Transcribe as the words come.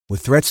With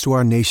threats to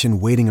our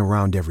nation waiting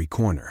around every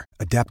corner,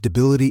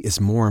 adaptability is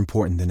more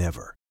important than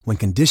ever. When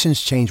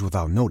conditions change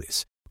without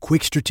notice,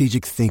 quick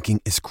strategic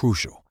thinking is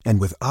crucial.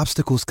 And with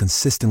obstacles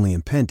consistently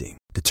impending,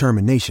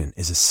 determination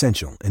is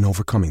essential in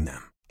overcoming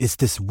them. It's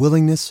this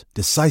willingness,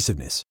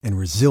 decisiveness, and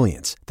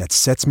resilience that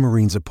sets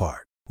Marines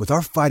apart. With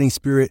our fighting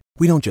spirit,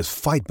 we don't just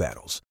fight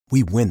battles,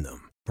 we win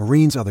them.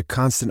 Marines are the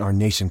constant our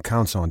nation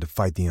counts on to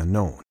fight the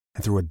unknown.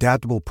 And through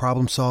adaptable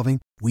problem solving,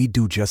 we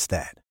do just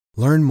that.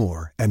 Learn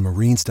more at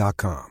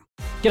marines.com.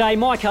 G'day,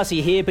 Mike Hussey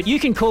here, but you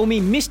can call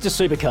me Mr.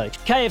 Supercoach.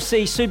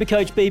 KFC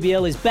Supercoach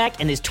BBL is back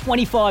and there's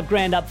 25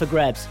 grand up for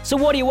grabs. So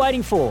what are you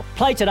waiting for?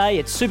 Play today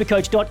at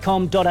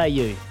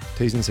supercoach.com.au.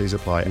 T's and C's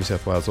apply. New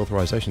South Wales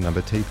authorisation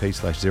number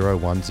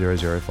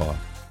TP/01005.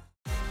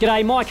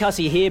 G'day, Mike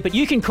Hussey here, but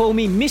you can call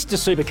me Mr.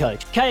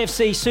 Supercoach.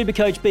 KFC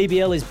Supercoach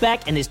BBL is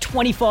back and there's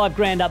 25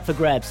 grand up for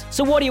grabs.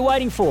 So what are you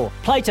waiting for?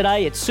 Play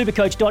today at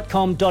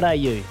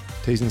supercoach.com.au.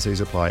 T's and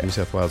C's apply. New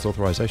South Wales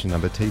authorisation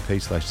number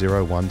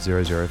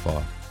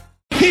TP/01005.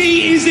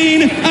 He is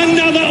in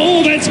another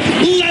orbit.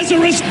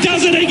 Lazarus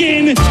does it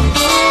again.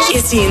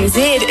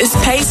 SENZ is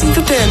pacing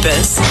for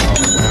purpose.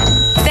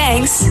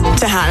 Thanks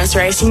to Harness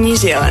Racing New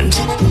Zealand.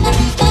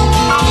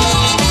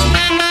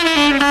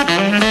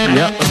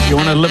 Yep, if you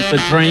want to live the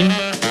dream,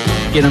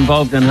 get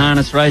involved in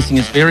harness racing.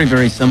 It's very,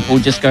 very simple.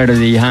 Just go to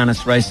the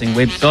harness racing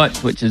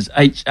website, which is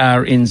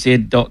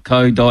hrnz.co.nz.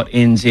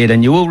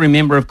 And you will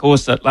remember, of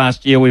course, that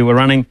last year we were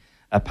running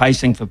a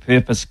Pacing for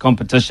Purpose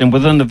competition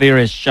within the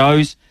various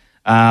shows.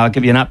 I'll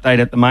give you an update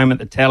at the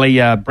moment. The tally,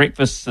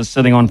 breakfast is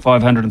sitting on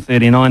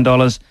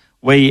 $539.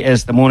 We,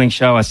 as the morning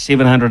show, are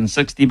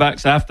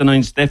 $760.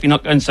 Afternoon Staffy,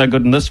 not going so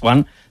good in this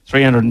one,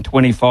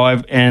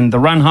 $325. And the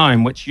Run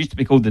Home, which used to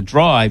be called the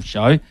Drive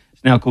Show,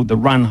 is now called the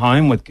Run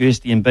Home with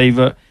Kirsty and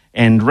Beaver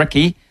and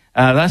Ricky.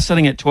 They're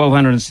sitting at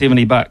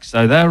 $1,270.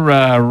 So they're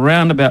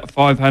around about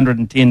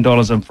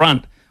 $510 in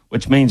front,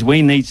 which means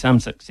we need some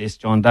success,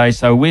 John Day.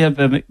 So we have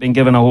been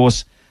given a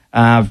horse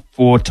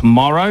for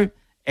tomorrow,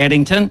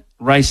 Addington,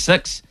 race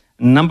 6,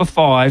 number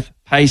 5,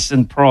 Pace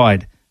and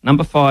Pride.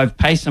 Number 5,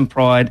 Pace and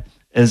Pride,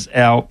 is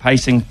our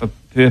Pacing for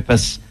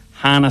Purpose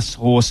harness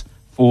horse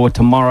for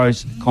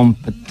tomorrow's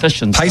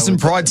competition. Pace and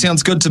Pride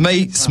sounds good to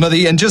me,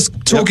 Smithy. And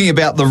just talking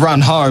about the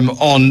Run Home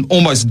on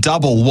almost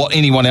double what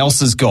anyone else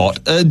has got,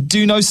 do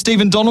you know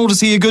Stephen Donald? Is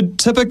he a good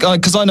tipper?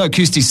 Because I know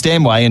Kirsty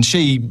Stanway and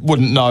she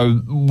wouldn't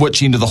know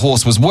which end of the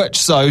horse was which.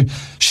 So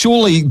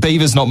surely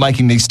Beaver's not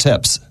making these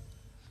tips.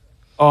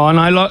 Oh,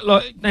 no,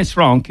 like, that's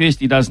wrong.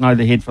 Kirsty does know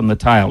the head from the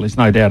tail. There's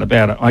no doubt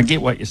about it. I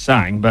get what you're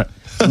saying, but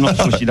I'm not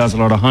sure she does a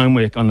lot of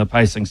homework on the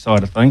pacing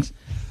side of things.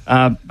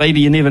 Beaver,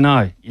 you never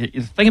know.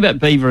 The thing about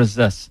Beaver is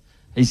this.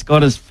 He's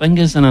got his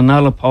fingers in a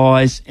nulla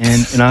pies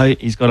and,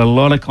 he's got a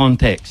lot of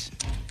contacts.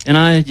 He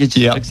just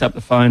picks up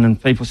the phone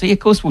and people say, of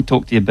course we'll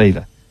talk to you,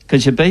 Beaver,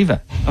 because you're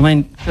Beaver. I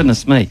mean,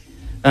 goodness me.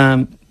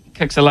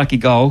 Kicks a lucky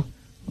goal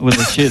with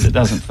a shirt that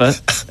doesn't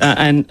fit,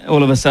 and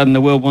all of a sudden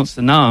the world wants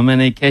to know him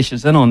and he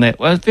cashes in on that.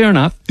 Well, fair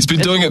enough. He's been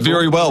doing it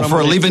very well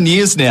for 11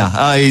 years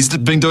now. He's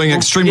been doing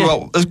extremely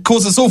well. Of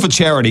course, it's all for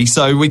charity,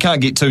 so we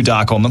can't get too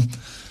dark on them.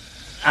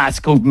 It's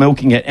called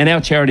milking it. And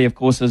our charity, of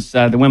course, is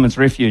the Women's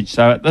Refuge.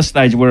 So at this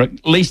stage, we're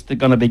at least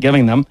going to be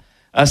giving them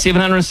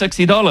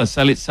 $760.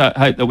 So let's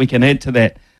hope that we can add to that.